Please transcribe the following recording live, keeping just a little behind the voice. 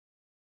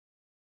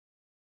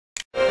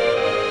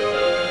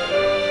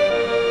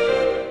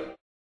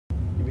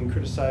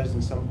criticized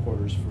in some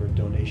quarters for a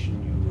donation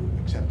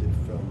you accepted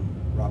from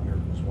Rob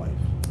Miracle's wife.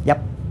 Yep.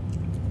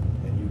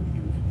 And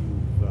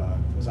you've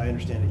as I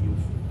understand it,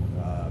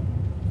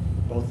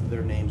 both of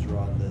their names were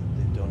on the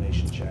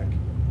donation check,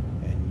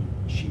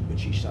 but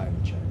she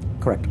signed the check.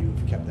 Correct.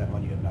 You've kept that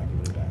money, you have not given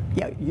it back.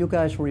 Yeah, you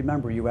guys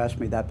remember you asked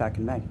me that back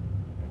in May.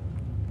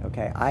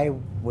 Okay, I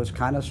was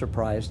kind of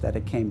surprised that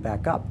it came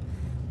back up,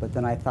 but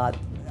then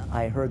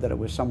I heard that it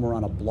was somewhere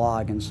on a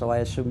blog, and so I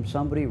assumed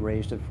somebody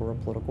raised it for a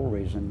political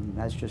reason.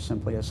 That's just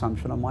simply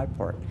assumption on my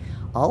part.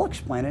 I'll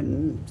explain it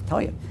and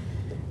tell you.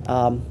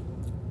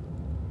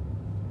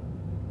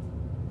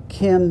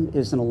 Kim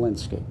is an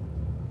Alinsky.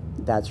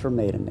 That's her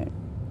maiden name.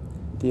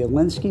 The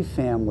Alinsky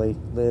family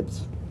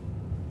lives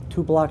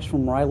 2 blocks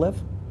from where I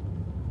live.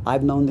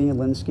 I've known the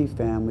Alinsky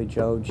family,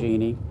 Joe,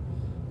 Jeannie,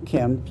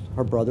 Kim,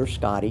 her brother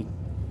Scotty,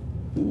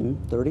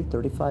 30,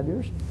 35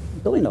 years.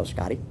 Billy knows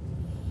Scotty.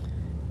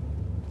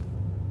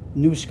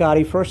 Knew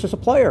Scotty first as a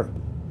player,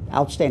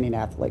 outstanding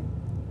athlete.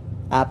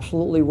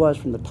 Absolutely was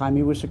from the time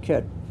he was a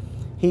kid.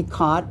 He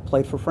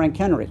played for Frank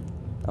Henry,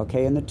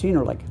 okay, in the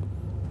Teener League.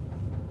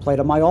 Played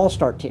on my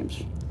all-star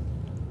teams.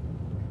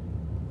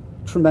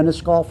 Tremendous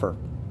golfer,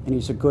 and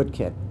he's a good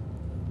kid.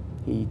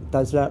 He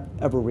does not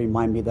ever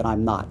remind me that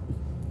I'm not.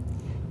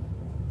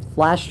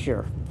 Last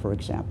year, for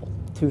example,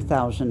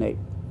 2008,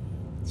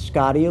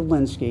 Scotty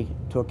Alinsky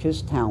took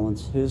his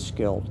talents, his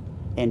skill,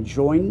 and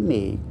joined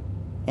me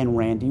and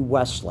Randy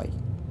Wesley,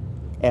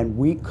 and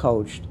we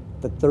coached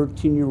the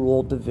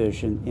 13-year-old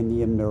division in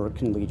the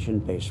American Legion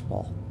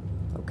Baseball,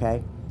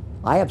 okay?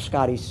 I have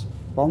Scotty's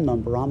phone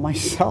number on my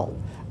cell,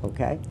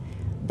 okay?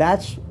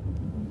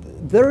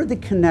 They're the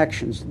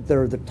connections,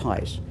 they're the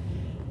ties.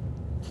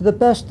 To the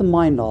best of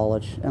my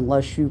knowledge,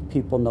 unless you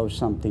people know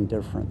something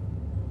different,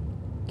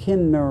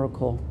 Kim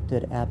Miracle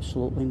did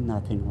absolutely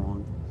nothing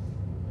wrong.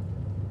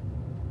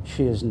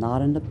 She is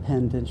not an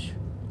appendage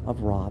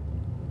of Rob.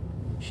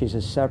 She's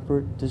a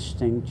separate,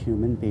 distinct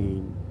human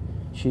being.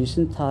 She's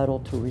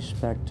entitled to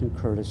respect and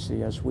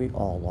courtesy, as we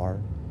all are.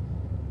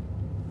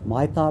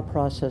 My thought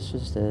process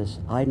is this: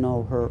 I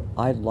know her,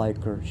 I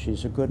like her,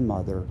 she's a good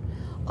mother.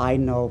 I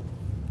know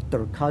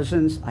their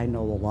cousins, I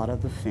know a lot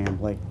of the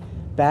family.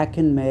 Back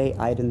in May,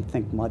 I didn't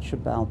think much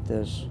about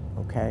this,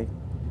 okay?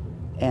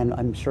 And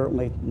I'm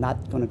certainly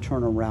not going to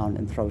turn around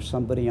and throw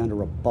somebody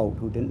under a boat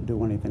who didn't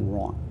do anything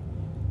wrong.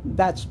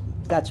 That's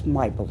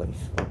my belief,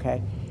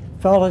 okay?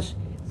 Fellas,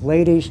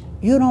 ladies,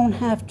 you don't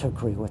have to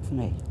agree with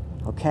me,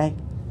 okay?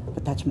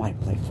 But that's my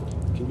belief.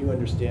 Can you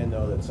understand,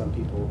 though, that some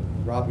people,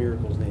 Rob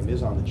Miracle's name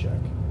is on the check,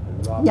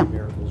 and Rob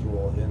Miracle's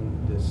role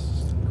in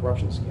this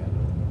corruption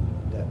scandal,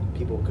 that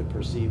people could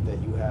perceive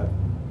that you have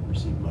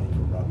received money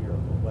from Rob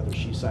Miracle, whether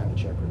she signed the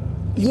check or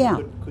not?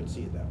 People could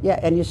see it that way. Yeah,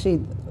 and you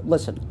see,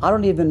 listen, I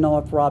don't even know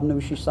if Rob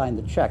knew she signed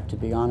the check, to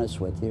be honest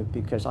with you,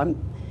 because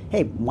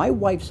hey, my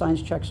wife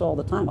signs checks all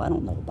the time I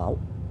don't know about.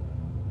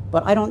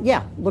 But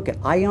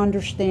I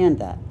understand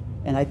that,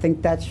 and I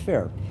think that's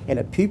fair. And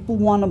if people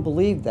want to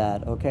believe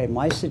that, okay,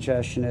 my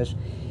suggestion is,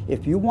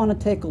 if you want to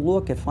take a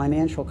look at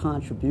financial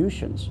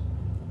contributions,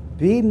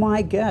 be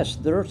my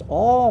guest. There's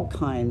all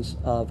kinds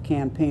of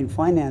campaign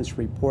finance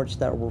reports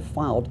that were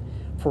filed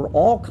for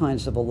all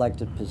kinds of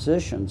elected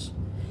positions.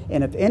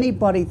 And if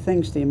anybody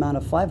thinks the amount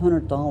of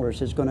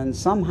 $500 is going to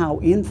somehow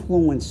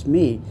influence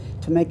me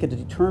to make a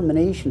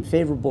determination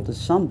favorable to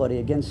somebody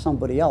against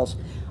somebody else,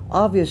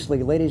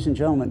 obviously, ladies and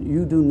gentlemen,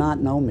 you do not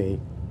know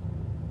me.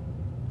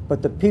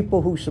 But the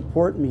people who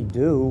support me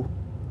do.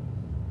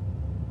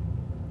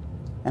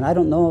 And I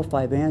don't know if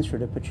I've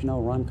answered it, but you know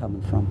where I'm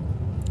coming from.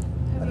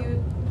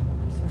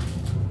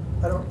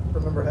 I don't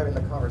remember having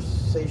the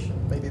conversation.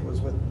 Maybe it was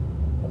with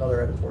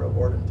another editorial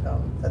board in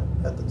town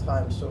at the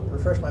time. So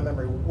refresh my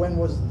memory. When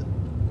was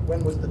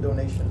the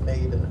donation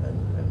made,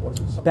 and was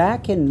it something?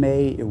 Back in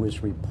May, it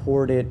was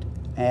reported,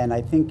 and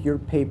I think your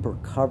paper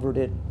covered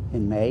it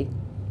in May,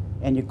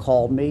 and you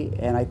called me,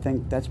 and I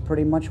think that's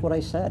pretty much what I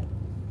said.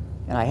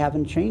 And I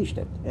haven't changed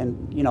it.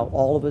 And you know,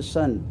 all of a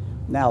sudden,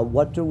 now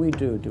what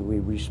do? Do we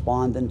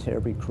respond then to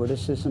every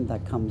criticism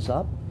that comes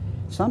up?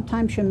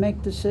 Sometimes you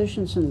make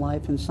decisions in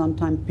life, and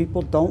sometimes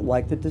people don't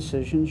like the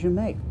decisions you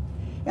make.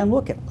 And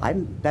look,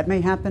 that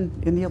may happen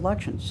in the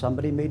election.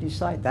 Somebody may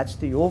decide that's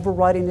the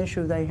overriding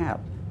issue they have.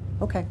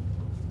 Okay,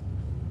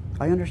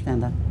 I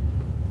understand that.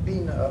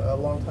 Being a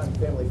longtime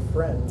family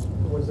friend,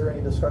 was there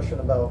any discussion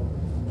about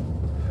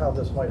how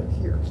this might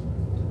appear?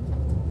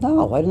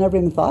 No, I never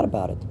even thought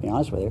about it, to be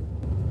honest with you.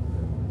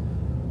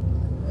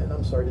 And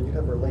I'm sorry, did you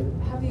have related?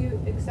 Have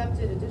you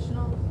accepted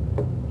additional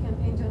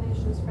campaign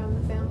donations from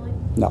the family?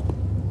 No.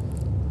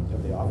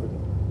 Have they offered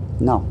them?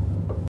 No.